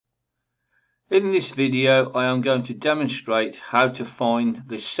In this video I am going to demonstrate how to find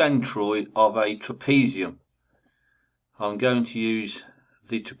the centroid of a trapezium. I'm going to use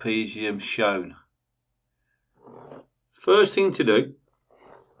the trapezium shown. First thing to do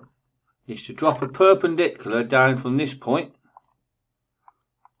is to drop a perpendicular down from this point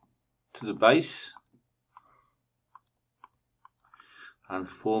to the base and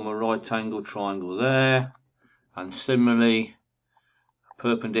form a right angle triangle there, and similarly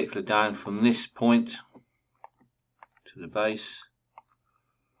perpendicular down from this point to the base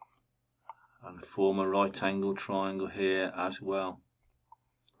and form a right angle triangle here as well.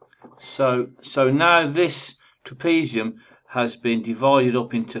 So now this trapezium has been divided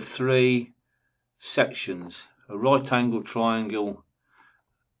up into three sections: a right angle triangle,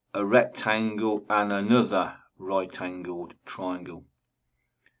 a rectangle, and another right angled triangle.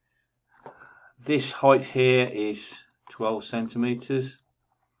 This height here is 12 centimeters.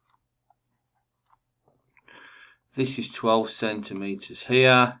 This is 12 centimeters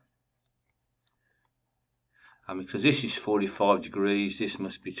here, and because this is 45 degrees, this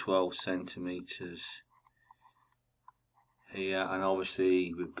must be 12 centimeters here, and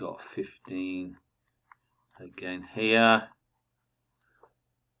obviously we've got 15 again here.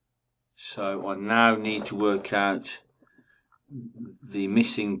 So I now need to work out the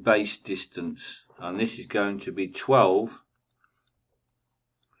missing base distance, and this is going to be 12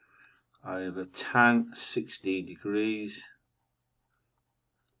 over tan 60 degrees,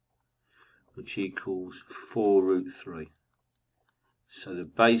 which equals 4√3. So the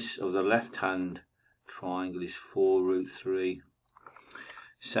base of the left hand triangle is 4√3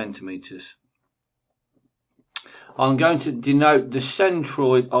 centimeters. I'm going to denote the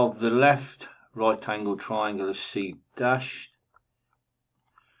centroid of the left right angle triangle as C dashed.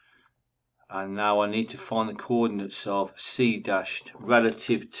 And now I need to find the coordinates of C dashed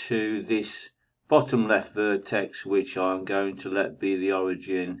relative to this bottom left vertex, which I'm going to let be the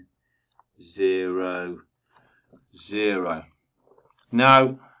origin 0, 0.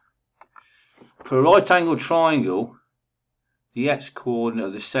 Now, for a right angle triangle, the x coordinate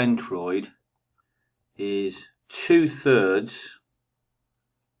of the centroid is 2/3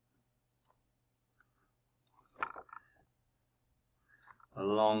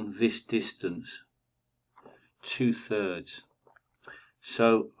 along this distance, 2/3.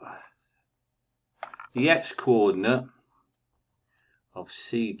 So the x coordinate of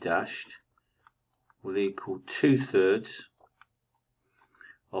C dashed will equal 2/3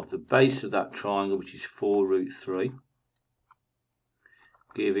 of the base of that triangle, which is 4√3,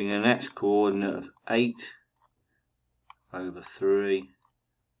 giving an x coordinate of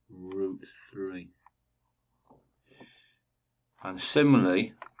 8/3√3. And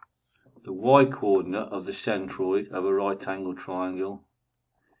similarly, the y coordinate of the centroid of a right angle triangle,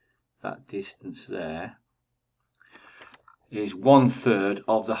 that distance there, is 1/3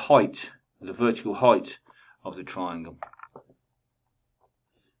 of the height, the vertical height of the triangle.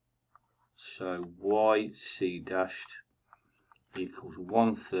 So y C dashed equals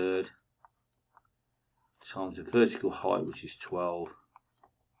 1/3 times the vertical height, which is 12,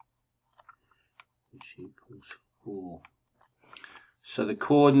 which equals 4. So the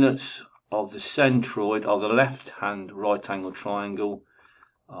coordinates of the centroid of the left hand right angle triangle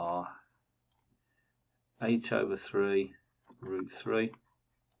are 8/3√3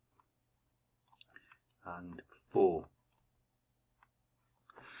 and 4.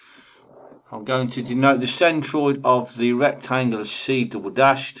 I'm going to denote the centroid of the rectangle as C double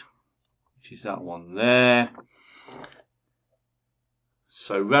dashed, which is that one there.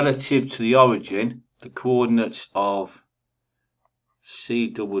 So relative to the origin, the coordinates of C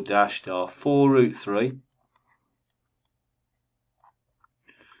double dashed are 4√3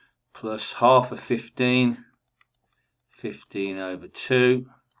 plus half of 15, 15/2,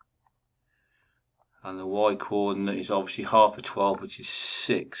 and the y coordinate is obviously half of 12, which is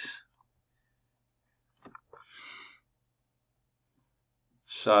 6.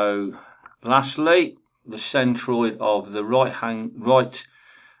 So lastly, the centroid of the right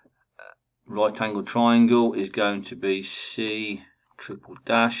angle triangle is going to be C triple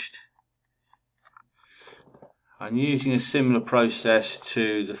dashed, and using a similar process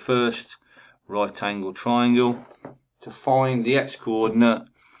to the first right angle triangle, to find the x coordinate,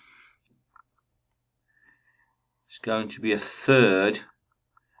 it's going to be 1/3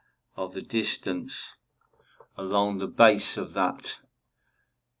 of the distance along the base of that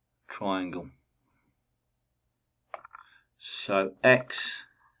triangle. So x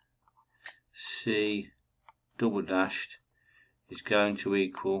C double dashed is going to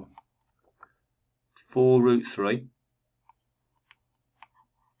equal 4√3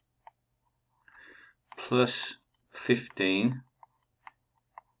 plus 15,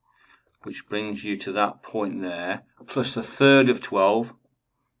 which brings you to that point there, plus a third of 12,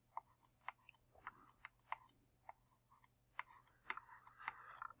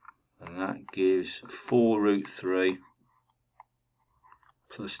 and that gives 4 root 3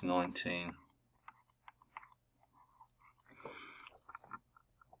 plus 19.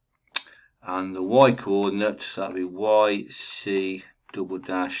 And the y coordinate, so that'll be y, c, double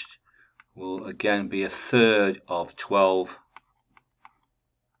dashed, will again be a third of 12,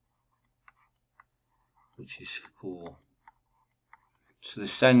 which is 4. So the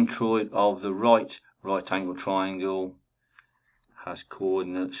centroid of the right angle triangle has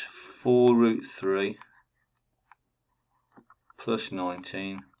coordinates 4 root 3 plus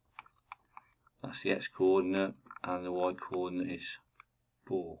 19, that's the x coordinate, and the y coordinate is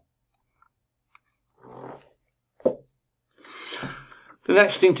 4. The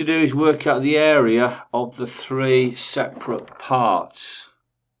next thing to do is work out the area of the 3 separate parts.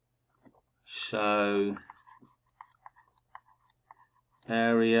 So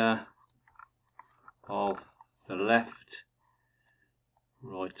area of the left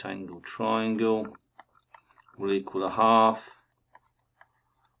right angle triangle will equal a half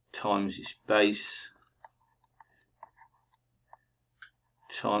times its base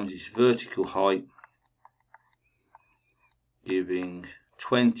times its vertical height, giving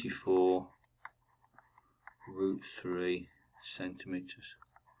 24 root 3 centimeters.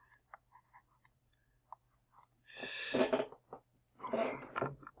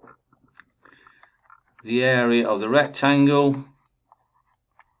 The area of the rectangle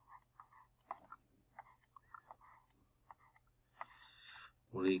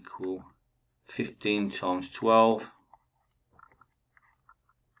will equal 15 times 12,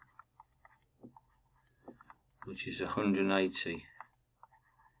 which is 180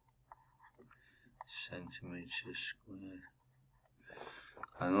 centimeters squared.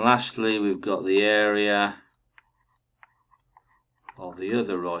 And lastly, we've got the area of the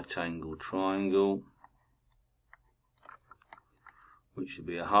other right angle triangle, which would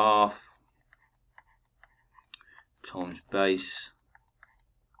be a half times base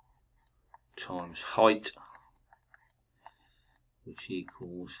times height, which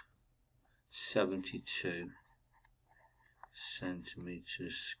equals 72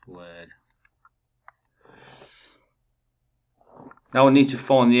 centimeters squared. Now I need to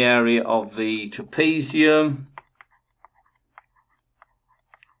find the area of the trapezium.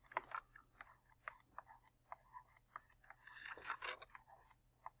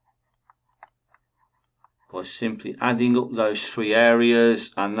 By simply adding up those 3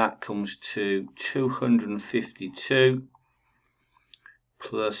 areas, and that comes to 252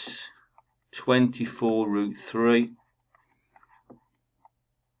 plus 24 root 3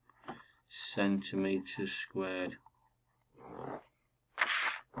 centimeters squared.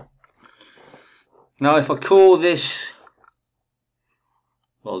 Now if I call this,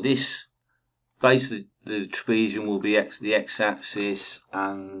 well, this basically the trapezium will be the x-axis,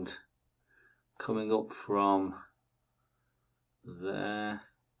 and coming up from there,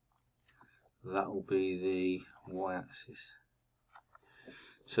 that will be the y-axis.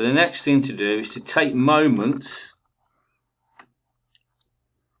 So the next thing to do is to take moments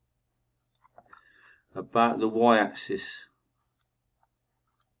about the y-axis.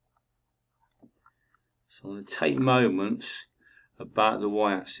 So I'm going to take moments about the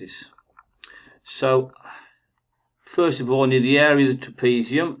y-axis. So first of all, I need the area of the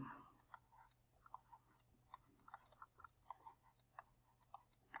trapezium.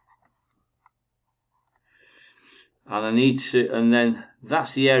 And I need to, and then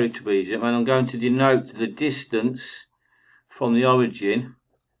that's the area of trapezium, and I'm going to denote the distance from the origin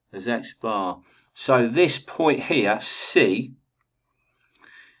as x bar. So this point here, C,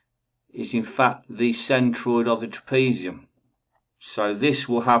 is in fact the centroid of the trapezium. So this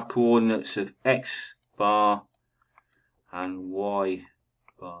will have coordinates of x bar and y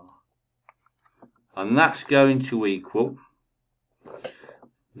bar. And that's going to equal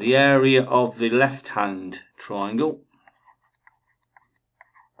the area of the left-hand triangle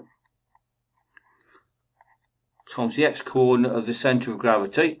times the x-coordinate of the centre of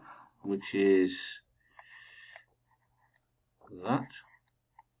gravity, which is that,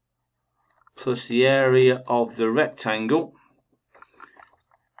 plus the area of the rectangle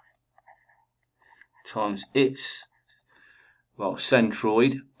times its, well,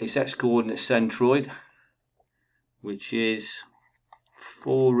 centroid, its x-coordinate centroid, which is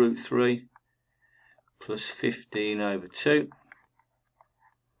 4 root 3 plus 15 over 2,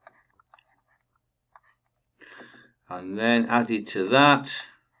 and then added to that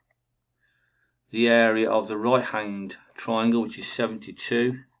the area of the right hand triangle, which is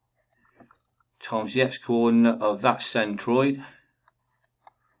 72, times the x-coordinate of that centroid,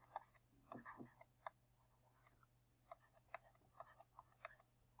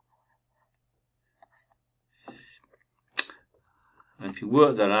 and if you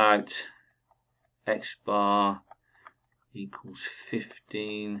work that out, x bar equals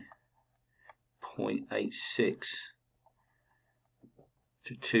 15.86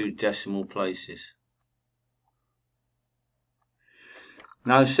 to 2 decimal places.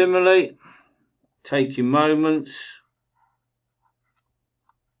 Now similarly, take your moments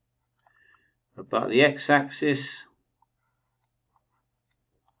about the x-axis.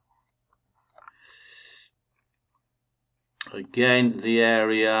 Again, the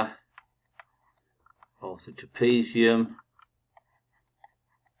area of the trapezium,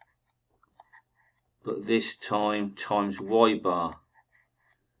 but this time times y bar,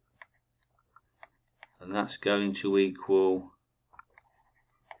 and that's going to equal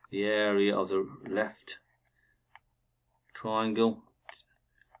the area of the left triangle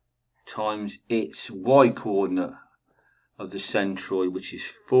times its y coordinate of the centroid, which is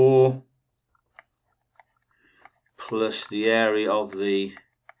 4, plus the area of the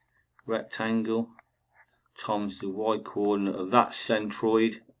rectangle times the y coordinate of that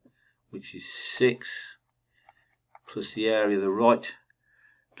centroid, which is 6, plus the area of the right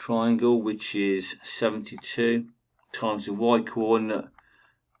triangle, which is 72, times the y coordinate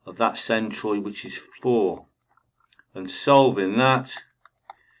of that centroid, which is 4. And solving that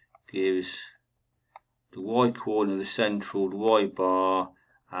gives the y coordinate of the centroid y bar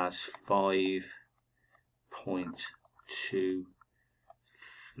as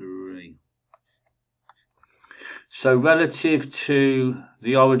 5.23. So relative to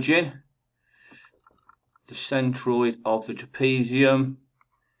the origin, the centroid of the trapezium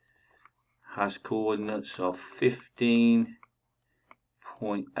has coordinates of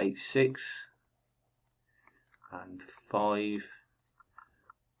 15.86 and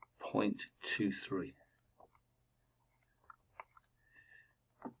 5.23.